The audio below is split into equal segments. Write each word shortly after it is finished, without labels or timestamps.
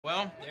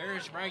Well,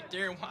 there's right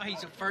there why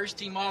he's a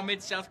first-team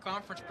All-Mid-South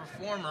Conference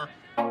performer.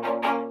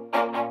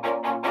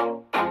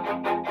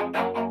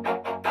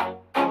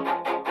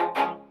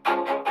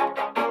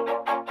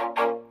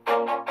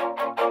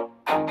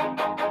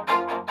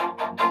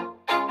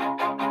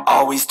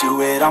 Always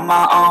do it on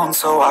my own,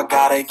 so I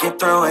gotta get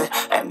through it.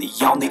 And the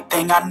only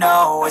thing I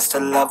know is to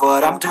love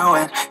what I'm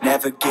doing.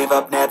 Never give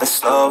up, never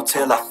slow,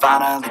 till I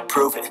finally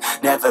prove it.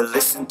 Never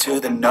listen to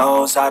the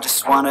no's, I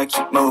just wanna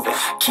keep moving.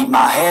 Keep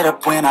my head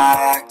up when I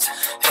act,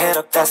 head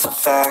up, that's a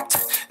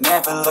fact.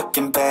 Never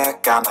looking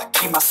back, I'ma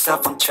keep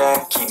myself on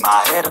track. Keep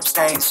my head up,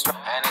 staying strong.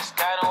 And it's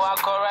kinda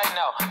Wako right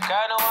now.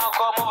 Kinda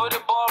Wako moving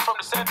the ball from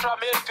the central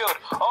midfield.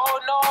 Oh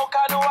no,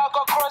 kinda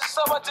Wako crosses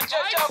over to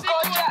Jeff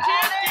Kocha,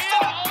 and it's a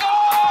goal!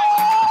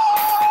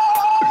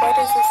 What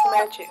is this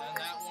magic?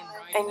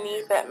 I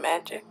need that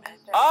magic.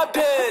 Oh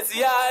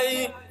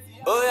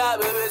yeah,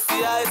 baby,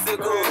 see how it's a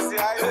go.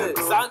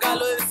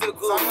 Sangalo is a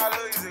go.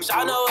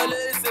 Shana Wale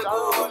is a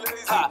go.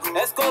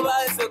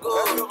 Escobar is a go.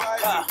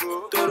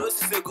 Toros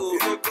is a go.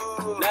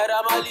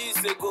 Naira Marley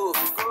is a go.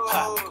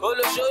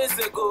 Olosho is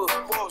a go.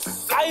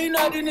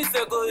 Sainadin is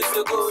a go. It's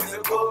a go.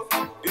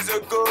 It's a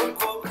go.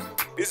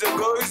 It's a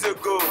go. It's a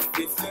go.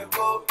 It's a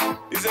go.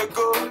 It's a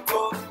go.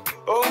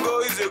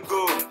 Ongo is a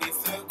go.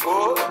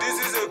 Oh, this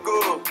is a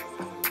go.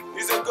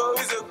 It's a go.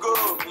 It's a go.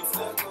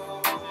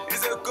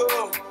 It's a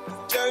go.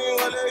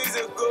 Is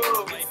a go.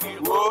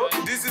 Whoa,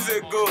 this is a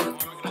go.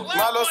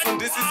 Malosun,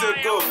 this is a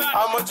go.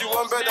 How much you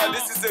want better?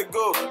 This is a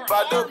go.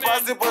 But don't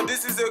pass it, but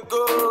this is a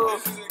go.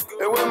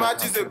 Away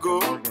match is a go.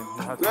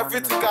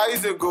 Refitika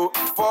is a go.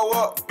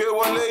 Forward,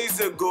 Bewale is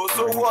a go.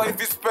 So what if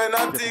it's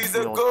penalty is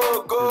a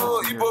go?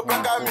 Go. Ibo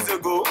Beckham is a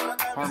go.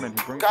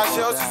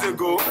 Cassius is a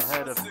go.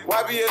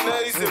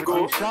 YBNA is a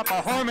go.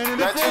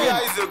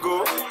 Nigeria is a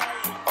go.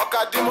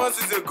 Okadimos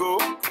is a go.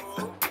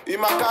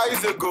 Imaka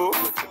is a go.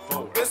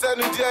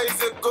 Besenudia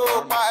is a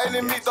go. My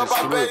enemy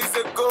Topabe is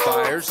a go.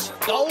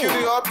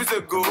 Kiri Up is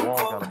a go.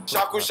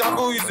 Shaku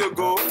Shaku is a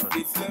go.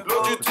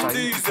 Loju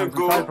Titi is a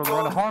go.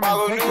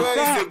 Maronue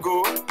is a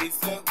go.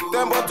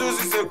 Tembotus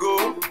is a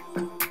go.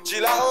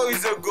 Chilao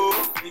is a go.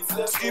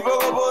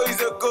 Skiborobo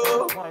is a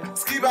go.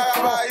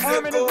 Skibaraba is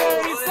a go.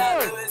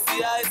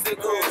 Sia is a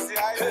go.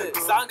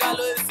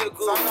 Sangalo is a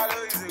go.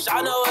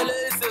 Shana Wale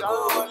is a go.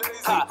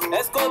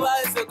 Escobar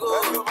is a go.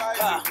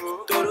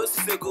 Toros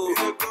is a go.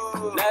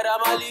 Naira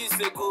Marley is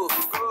a go.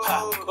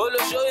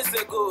 Olosho is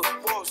a go.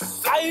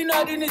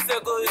 Sainadin is a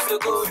go. It's a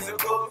go.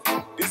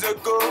 It's a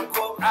go.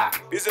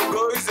 It's a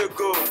go. It's a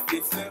go.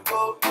 It's a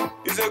go.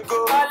 It's a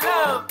go.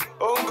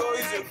 Ongo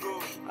is a go.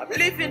 I'm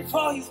living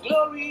for His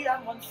glory.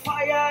 I'm on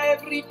fire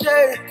every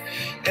day,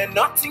 and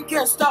nothing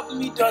can stop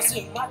me.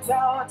 Doesn't matter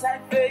what I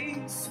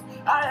face.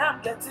 I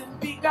am getting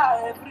bigger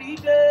every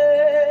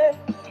day.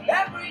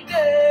 Every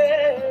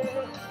day,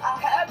 I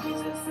have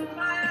Jesus in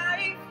my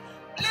life.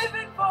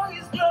 Living for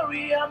His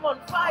glory, I'm on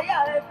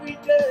fire every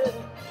day,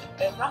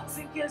 and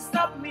nothing can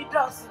stop me.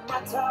 Doesn't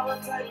matter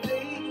what I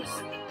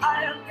face.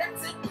 I am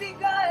getting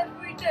bigger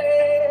every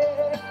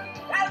day.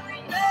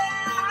 Every day,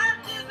 I have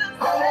Jesus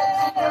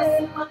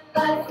in my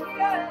life.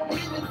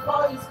 Living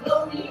for His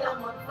glory,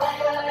 I'm on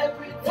fire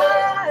every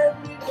day.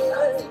 Every day,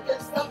 nothing can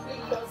stop me.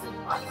 Doesn't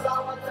matter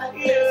what I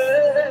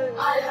face.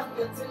 I am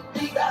getting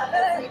bigger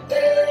every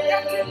day.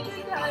 Getting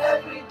bigger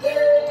every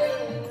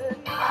day.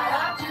 I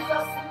have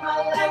Jesus in my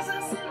life.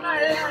 Jesus in my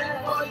life.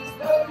 For His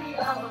glory,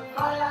 I'm on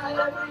fire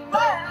every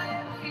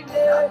day.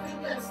 Nothing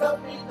can stop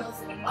me.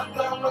 Doesn't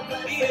matter what I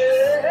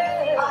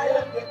face. I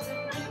am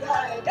getting bigger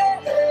every day.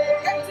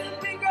 Getting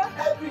bigger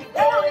every day.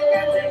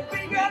 Getting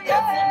bigger,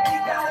 getting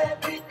bigger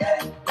every day.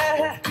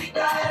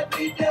 Bigger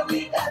every day. We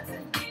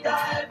getting bigger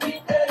every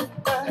day.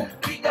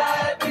 Bigger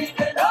every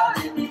day. No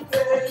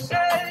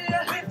limitation.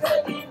 We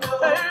taking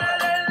over.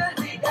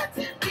 We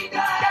getting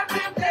bigger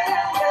every day.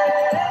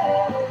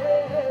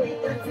 We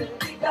getting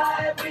bigger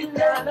every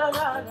day. No.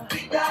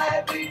 Bigger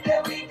every day.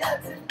 We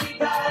getting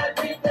bigger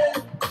every day.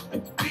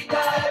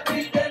 Bigger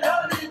every day. No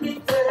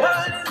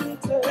limitation.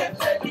 We're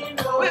taking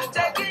over. We're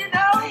taking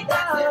over. We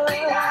getting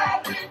bigger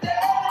every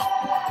day.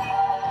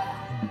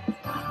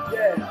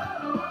 Yeah.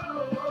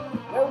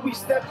 When we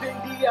step in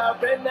the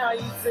arena,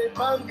 it's a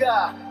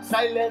banger.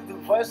 Silence the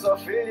voice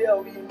of failure,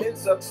 we make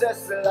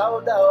success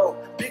louder.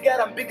 Bigger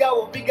and bigger,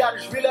 we're bigger,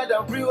 it's realer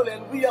than real,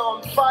 and we are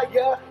on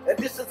fire. And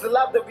this is the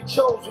life that we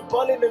chose, we're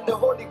burning in the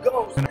Holy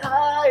Ghost.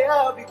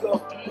 Higher we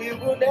go, we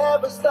will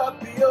never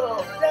stop,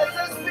 yo. There's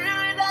a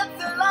spirit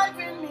that's alive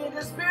in me,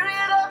 the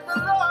spirit of the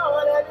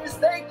Lord, and it's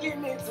taking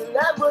me to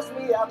levels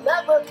me I've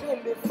never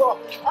been before.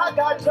 I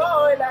got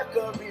joy like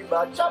a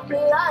river,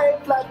 chopping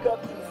life like a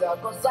pizza,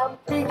 cause I'm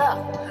bigger,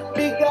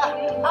 bigger,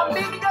 I'm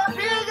bigger,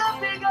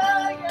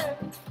 yeah.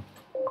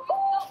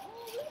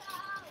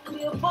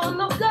 We're born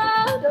of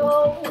God,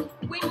 oh,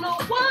 we know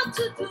what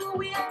to do,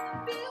 we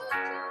have the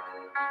future.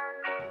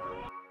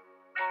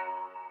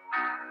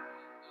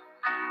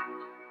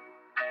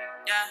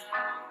 Yeah.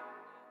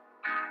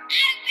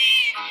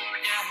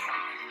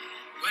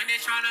 When they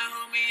tryna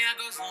hold me, I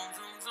go zoom,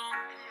 zoom, zoom.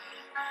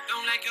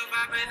 Don't like your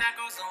vibe and I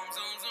go zoom,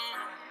 zoom, zoom.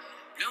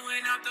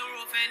 Blowing up the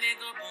roof and it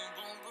go boom,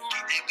 boom, boom.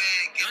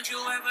 Don't you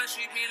ever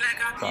treat me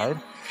like I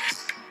Side.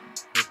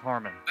 Here's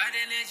Harmon.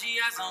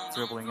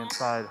 Dribbling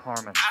inside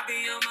Harmon.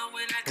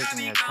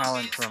 Taking a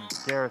challenge from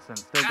Garrison.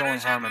 Still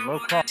going Harmon.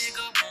 Low cross.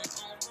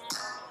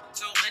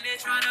 So when they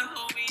tryna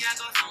hold me, I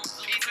go zoom,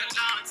 zoom. It's a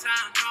long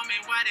time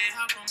coming, why they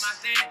hop on my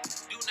thing?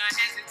 Do not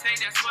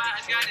hesitate, that's why I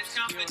got this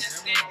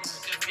confidence in.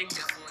 Just be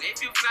careful, if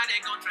you fly,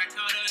 they gon' try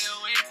cut all your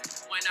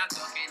wings. When I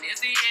talk and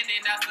it's the ending,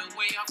 that's the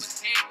way of a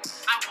team.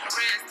 I won't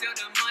rest till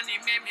the money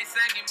made me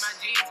sagging my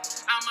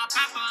jeans. I'm a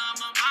papa,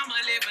 I'm a mama,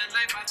 living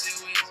life I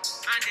still wish.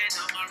 And then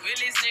I'm a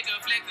realest nigga,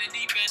 flexing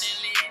deep in the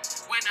lead.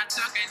 When I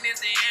talk and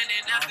it's the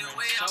ending, that's the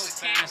way of a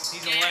team. Fast,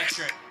 he's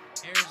electric.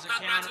 Here's the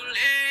counter.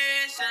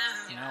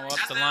 Now up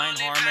the line,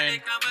 Harmon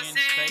in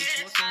space,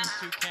 looking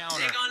to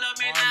counter.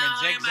 Harmon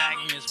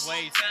zigzagging his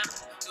way.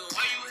 There's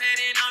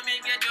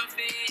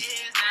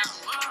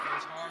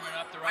Harmon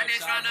up the right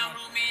side.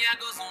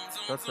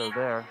 So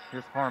there.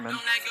 Here's Harmon.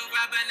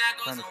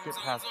 Trying to skip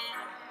past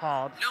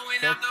Hobbs.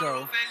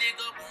 So.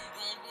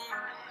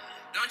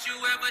 Don't you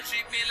ever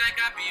treat me like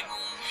I be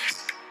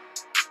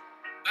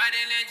bad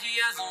energy,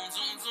 I zoom,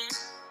 zoom, zoom.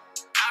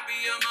 I be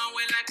on my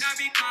way like I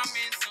be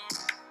coming soon.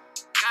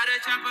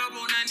 Gotta chop up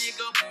on a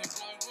nigga, boom,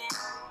 boom, boom.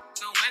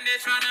 So when they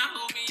tryna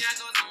hold me, I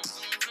go zoom,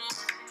 zoom, zoom.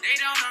 They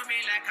don't know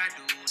me like I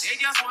do. They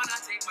just wanna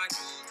take my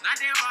jewels.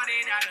 Not they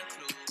running out of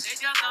clue. They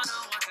just don't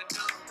know what to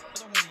do.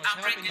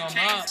 I'm breaking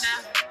chains now.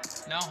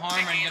 Now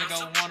Harmon gonna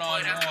go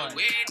one-on-one.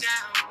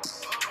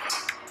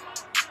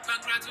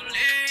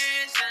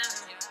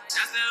 Congratulations,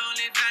 that's the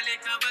only valid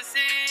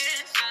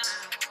conversation.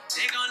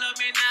 They gon' love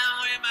me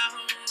now in my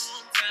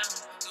hometown.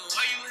 So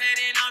why you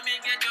hating on me,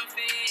 get your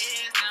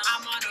face down.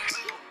 I'm on the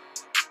road,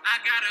 I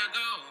gotta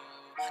go.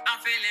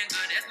 I'm feeling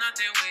good, there's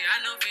nothing way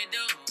I know we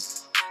do.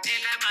 They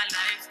like my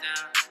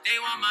lifestyle, they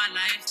want my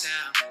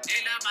lifestyle.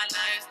 They love my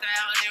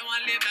lifestyle, they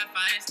want live a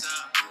 5-star.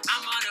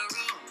 I'm on the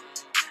road,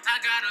 I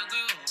gotta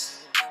go.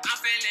 I'm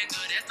feeling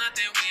good, there's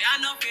nothing way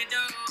I know we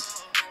do.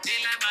 They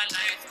like my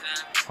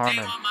lifestyle.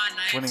 Harmon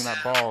winning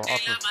that ball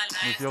off of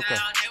Muzioka.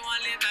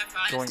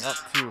 Going up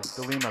to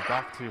Delima,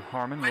 back to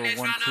Harmon, little 1-2.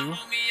 Don't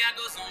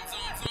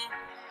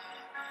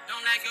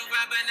like your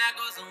vibe and I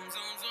go zoom,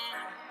 zoom, zoom.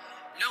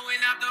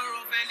 Blowing up the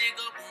roof and it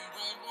go boom,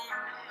 boom, boom.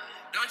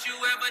 Don't you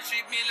ever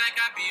treat me like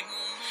I be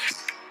moon, moon.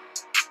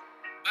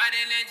 Bad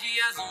energy,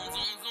 I zoom,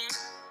 zoom, zoom.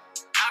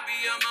 I be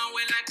on my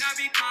way like I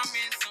be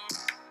coming soon.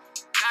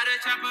 Gotta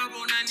chop up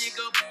on a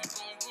nigga, boom,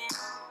 boom, boom.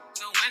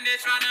 So when they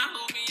tryna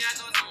hold me, I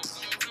go zoom,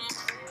 zoom, zoom.